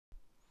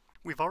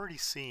We've already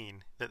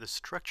seen that the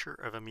structure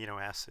of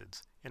amino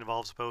acids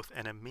involves both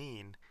an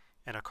amine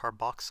and a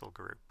carboxyl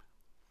group.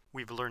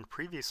 We've learned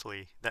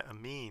previously that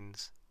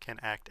amines can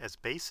act as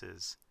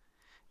bases,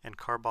 and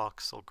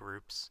carboxyl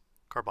groups,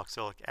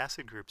 carboxylic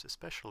acid groups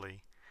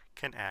especially,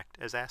 can act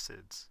as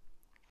acids.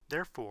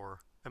 Therefore,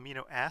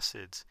 amino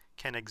acids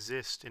can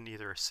exist in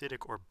either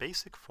acidic or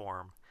basic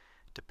form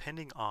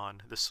depending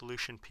on the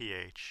solution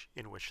pH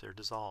in which they're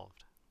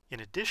dissolved. In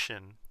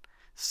addition,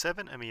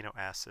 7 amino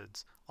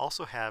acids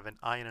also have an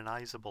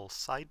ionizable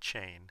side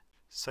chain,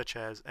 such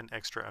as an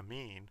extra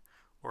amine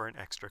or an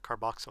extra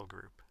carboxyl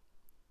group.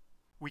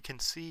 We can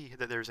see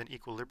that there's an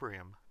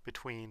equilibrium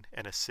between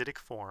an acidic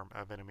form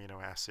of an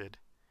amino acid,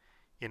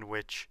 in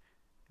which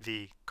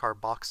the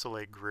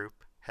carboxylate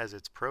group has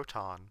its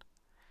proton,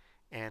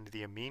 and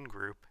the amine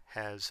group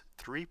has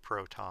 3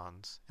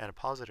 protons and a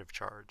positive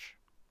charge.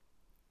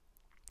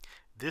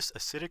 This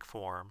acidic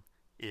form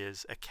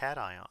is a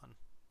cation.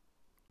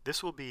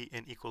 This will be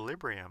in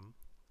equilibrium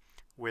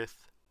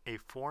with a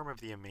form of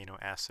the amino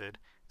acid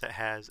that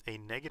has a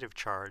negative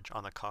charge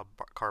on the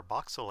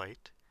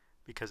carboxylate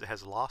because it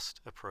has lost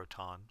a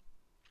proton,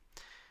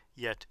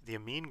 yet the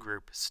amine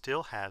group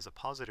still has a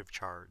positive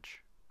charge.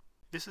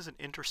 This is an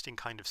interesting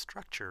kind of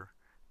structure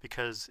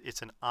because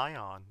it's an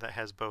ion that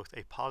has both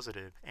a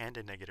positive and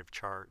a negative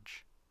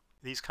charge.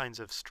 These kinds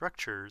of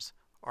structures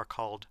are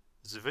called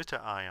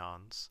Zwitter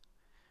ions,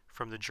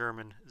 from the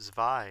German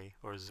zwei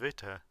or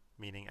Zwitter,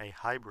 meaning a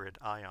hybrid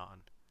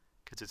ion,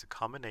 because it's a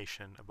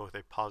combination of both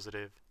a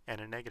positive and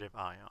a negative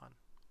ion.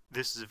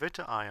 This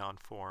Zwitter ion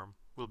form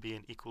will be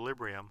in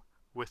equilibrium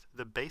with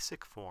the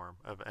basic form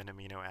of an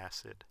amino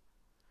acid.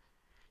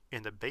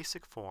 In the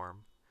basic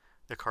form,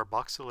 the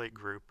carboxylate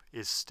group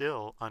is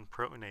still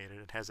unprotonated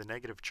and has a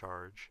negative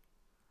charge,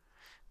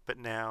 but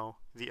now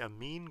the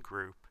amine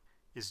group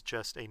is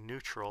just a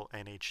neutral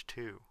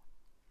NH2.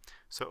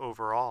 So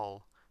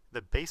overall,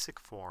 the basic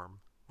form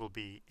will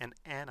be an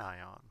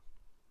anion.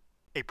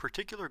 A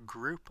particular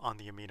group on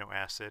the amino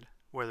acid,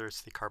 whether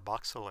it's the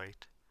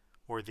carboxylate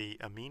or the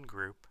amine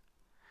group,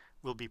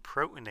 will be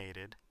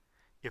protonated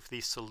if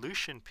the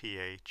solution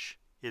pH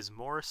is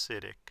more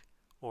acidic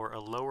or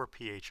a lower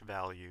pH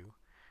value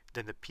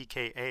than the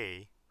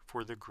pKa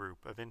for the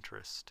group of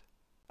interest.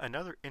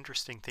 Another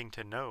interesting thing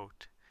to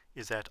note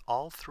is that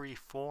all 3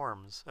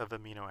 forms of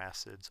amino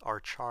acids are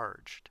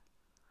charged.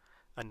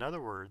 In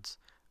other words,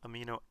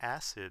 amino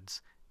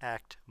acids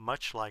act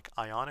much like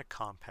ionic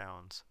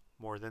compounds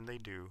more than they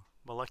do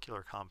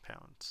molecular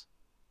compounds.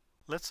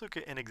 Let's look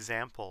at an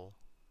example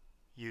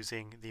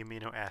using the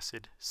amino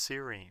acid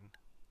serine.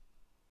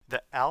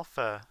 The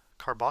alpha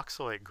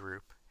carboxylate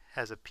group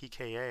has a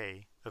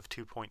pKa of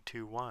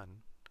 2.21,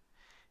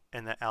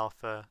 and the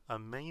alpha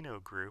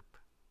amino group,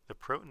 the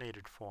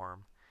protonated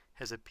form,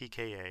 has a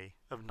pKa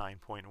of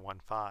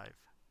 9.15.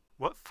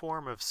 What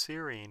form of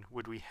serine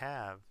would we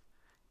have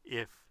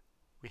if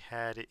we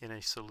had it in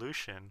a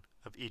solution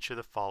of each of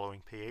the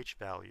following pH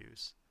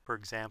values? For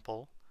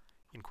example,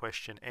 in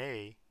question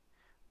A,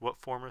 what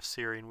form of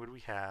serine would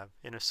we have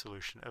in a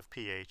solution of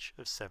pH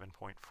of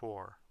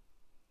 7.4?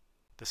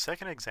 The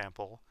second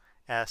example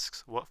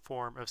asks what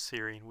form of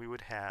serine we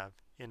would have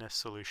in a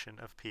solution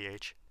of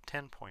pH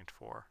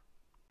 10.4.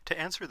 To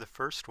answer the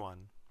first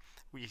one,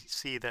 we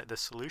see that the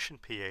solution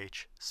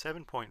pH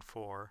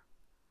 7.4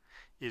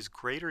 is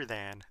greater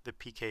than the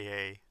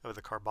pKa of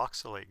the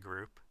carboxylate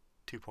group,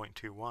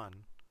 2.21,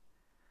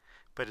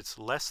 but it's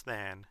less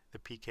than the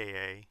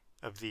pKa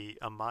of the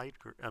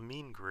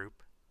amine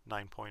group,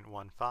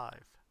 9.15.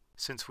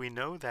 Since we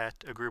know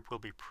that a group will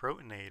be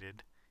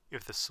protonated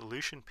if the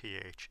solution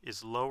pH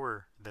is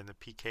lower than the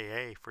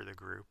pKa for the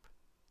group,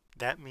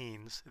 that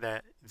means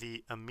that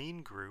the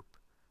amine group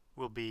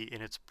will be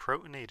in its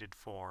protonated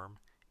form,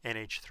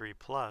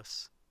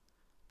 NH3+,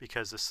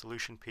 because the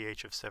solution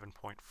pH of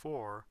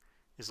 7.4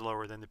 is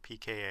lower than the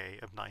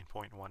pKa of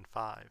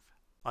 9.15.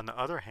 On the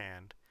other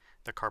hand,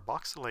 the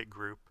carboxylate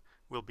group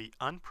will be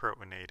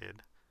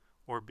unprotonated,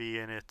 or be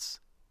in its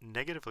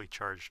negatively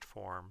charged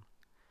form,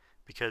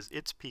 because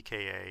its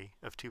pKa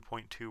of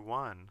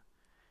 2.21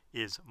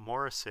 is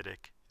more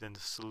acidic than the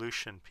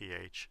solution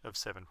pH of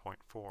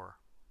 7.4.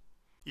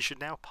 You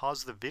should now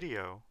pause the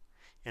video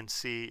and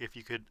see if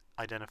you could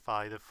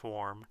identify the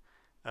form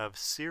of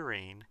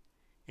serine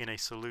in a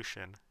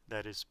solution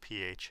that is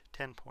pH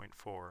 10.4.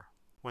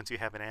 Once you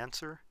have an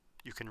answer,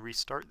 you can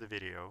restart the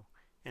video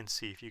and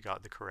see if you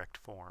got the correct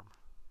form.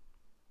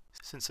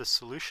 Since a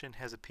solution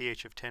has a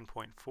pH of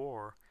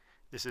 10.4,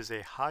 this is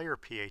a higher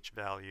pH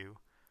value,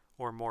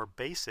 or more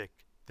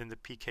basic than the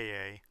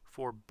pKa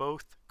for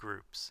both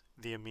groups,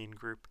 the amine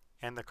group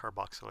and the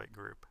carboxylate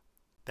group.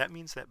 That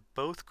means that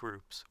both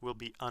groups will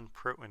be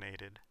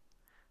unprotonated.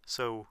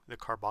 So the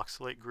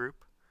carboxylate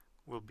group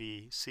will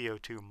be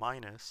CO2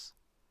 minus,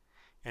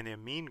 and the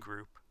amine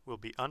group will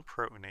be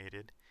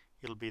unprotonated.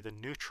 It'll be the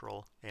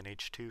neutral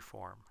NH2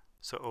 form.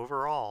 So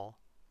overall,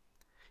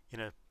 in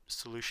a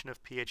solution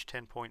of pH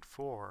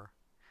 10.4,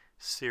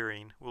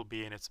 serine will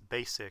be in its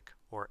basic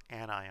or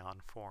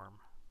anion form.